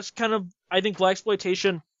think. That's kind of, I think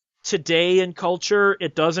blaxploitation today in culture,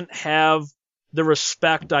 it doesn't have the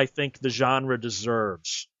respect I think the genre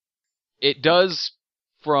deserves. It does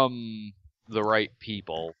from the right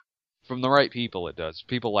people. From the right people, it does.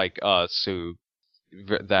 People like us who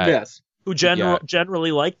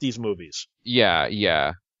generally like these movies.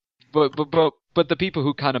 Yeah. But the people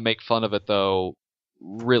who kind of make fun of it, though,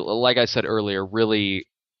 like I said earlier, really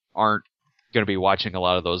aren't going to be watching a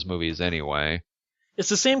lot of those movies anyway. It's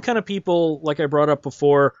the same kind of people, like I brought up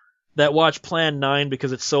before, that watch Plan 9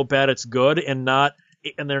 because it's so bad it's good, and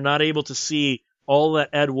they're not able to see all that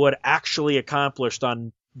Ed Wood actually accomplished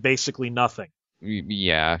on basically nothing.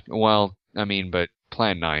 Yeah, well, I mean, but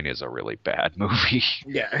Plan 9 is a really bad movie.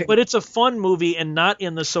 Yeah. But it's a fun movie, and not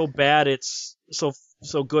in the so bad it's so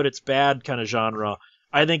good it's bad kind of genre.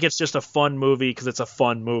 I think it's just a fun movie because it's a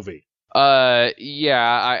fun movie.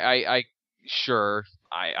 Yeah, sure.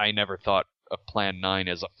 I never thought of Plan 9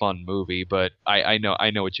 as a fun movie, but I know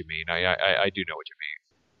what you mean. I do know what you mean.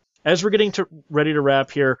 As we're getting ready to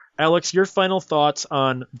wrap here, Alex, your final thoughts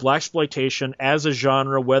on blaxploitation as a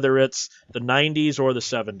genre, whether it's the 90s or the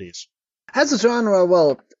 70s. As a genre,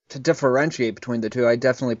 well, to differentiate between the two, I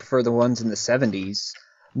definitely prefer the ones in the 70s.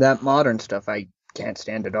 That modern stuff I can't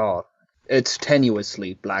stand at all. It's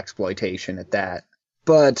tenuously blaxploitation at that.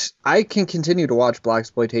 But I can continue to watch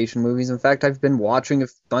blaxploitation movies. In fact, I've been watching a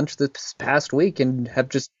bunch this past week and have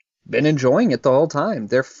just been enjoying it the whole time.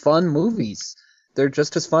 They're fun movies. They're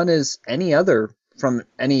just as fun as any other from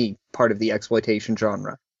any part of the exploitation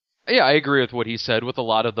genre. Yeah, I agree with what he said with a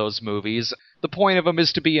lot of those movies. The point of them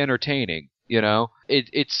is to be entertaining,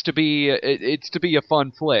 It's to be a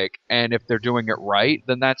fun flick, and if they're doing it right,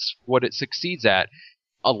 then that's what it succeeds at.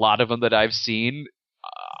 A lot of them that I've seen,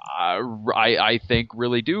 I think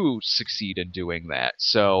really do succeed in doing that.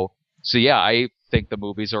 So yeah, I think the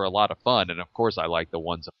movies are a lot of fun, and of course I like the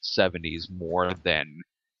ones of the 70s more than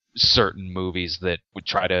certain movies that would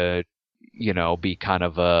try to, be kind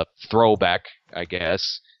of a throwback, I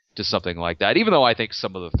guess, to something like that. Even though I think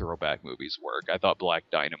some of the throwback movies work. I thought Black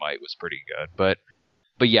Dynamite was pretty good, but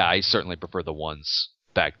yeah, I certainly prefer the ones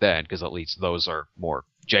back then because at least those are more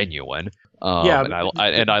genuine. Yeah,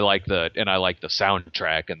 and I like the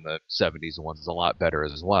soundtrack in the 70s ones a lot better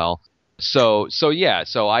as well. So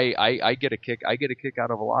I get a kick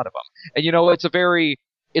out of a lot of them. And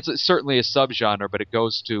it's certainly a subgenre, but it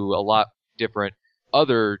goes to a lot different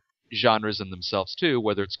other genres in themselves too,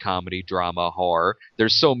 whether it's comedy, drama, horror.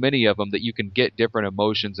 There's so many of them that you can get different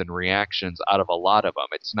emotions and reactions out of a lot of them.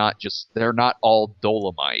 It's not just, they're not all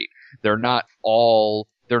Dolomite. They're not all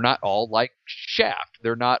like Shaft.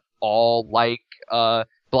 They're not all like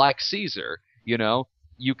Black Caesar.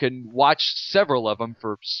 You can watch several of them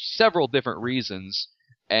for several different reasons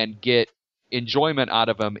and get enjoyment out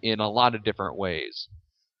of them in a lot of different ways.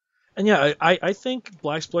 And yeah, I think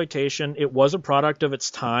blaxploitation, it was a product of its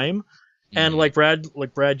time, and like Brad,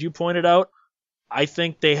 you pointed out, I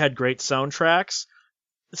think they had great soundtracks.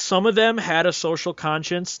 Some of them had a social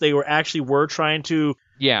conscience. They were trying to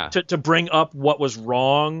bring up what was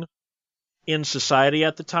wrong in society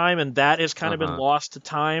at the time, and that has kind of been lost to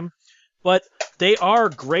time. But they are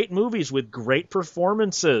great movies with great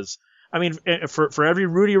performances. I mean, for every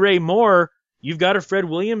Rudy Ray Moore, You've got a Fred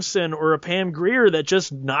Williamson or a Pam Grier that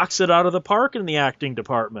just knocks it out of the park in the acting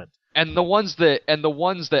department. And the ones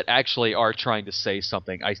that actually are trying to say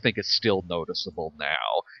something, I think is still noticeable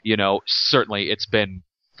now. You know, certainly it's been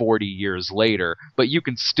 40 years later, but you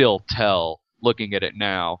can still tell, looking at it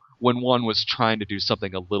now, when one was trying to do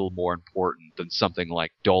something a little more important than something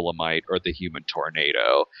like Dolomite or The Human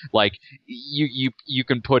Tornado. Like, you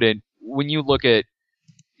can put in, when you look at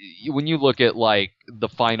like The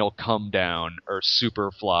Final Come Down or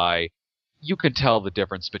Superfly, you can tell the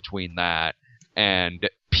difference between that and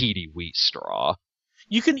Petey Wheatstraw.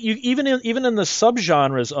 Even in the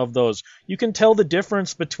subgenres of those, you can tell the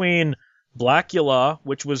difference between Blackula,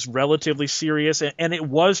 which was relatively serious, and it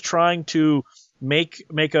was trying to make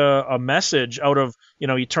a message out of, you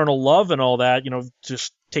know, eternal love and all that, you know,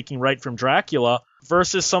 just taking right from Dracula,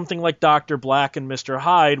 versus something like Dr. Black and Mr.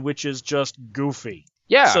 Hyde, which is just goofy.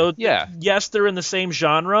 Yeah. So yeah. Yes, they're in the same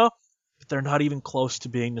genre, but they're not even close to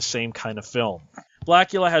being the same kind of film.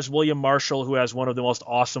 Blackula has William Marshall, who has one of the most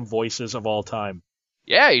awesome voices of all time.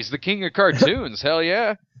 Yeah, he's the king of cartoons. Hell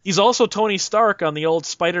yeah. He's also Tony Stark on the old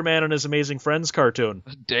Spider-Man and His Amazing Friends cartoon.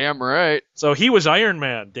 Damn right. So he was Iron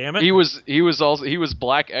Man, damn it. He was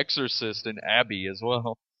Black Exorcist and Abby as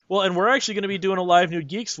well. Well, and we're actually going to be doing a Live Nude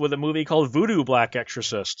Geeks with a movie called Voodoo Black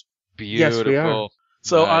Exorcist. Beautiful. Yes, we are.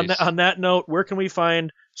 So nice. on that note, where can we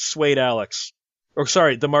find Suede Alex? Or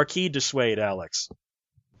sorry, the Marquis de Suede Alex.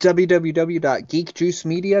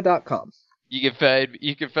 www.geekjuicemedia.com. You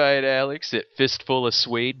can find Alex at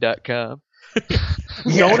fistfulofswede.com.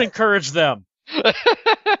 Don't encourage them.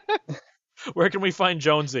 Where can we find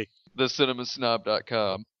Jonesy?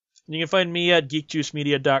 TheCinemaSnob.com. You can find me at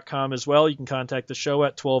geekjuicemedia.com as well. You can contact the show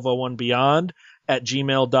at 1201beyond at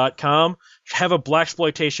gmail.com. Have a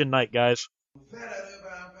blaxploitation night, guys.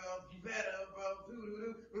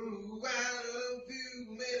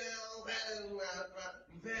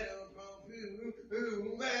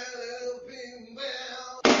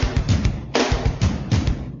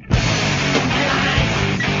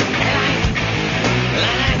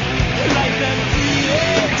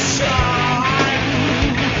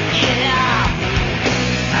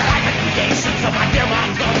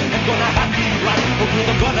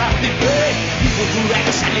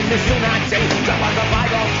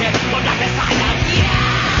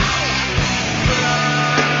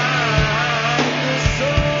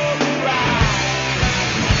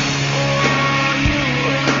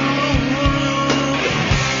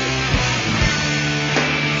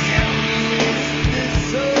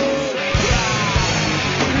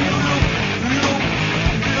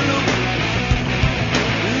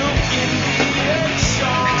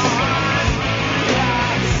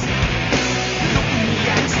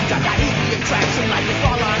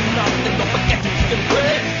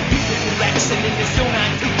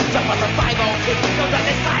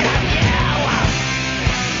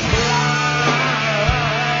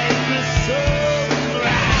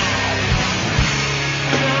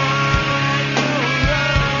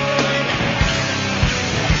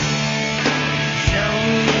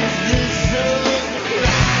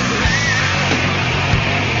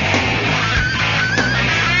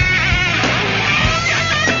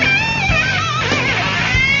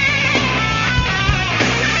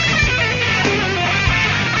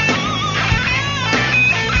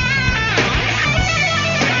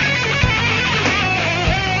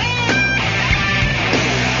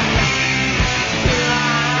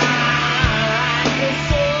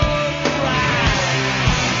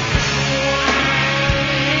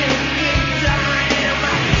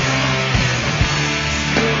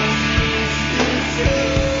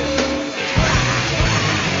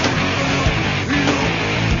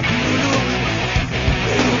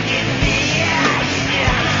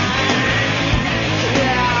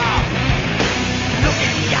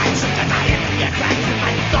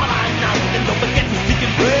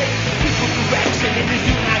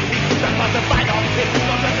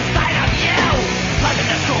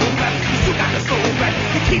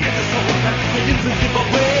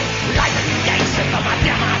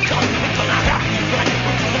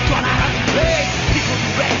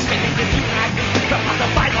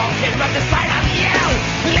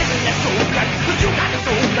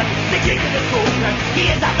 He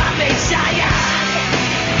is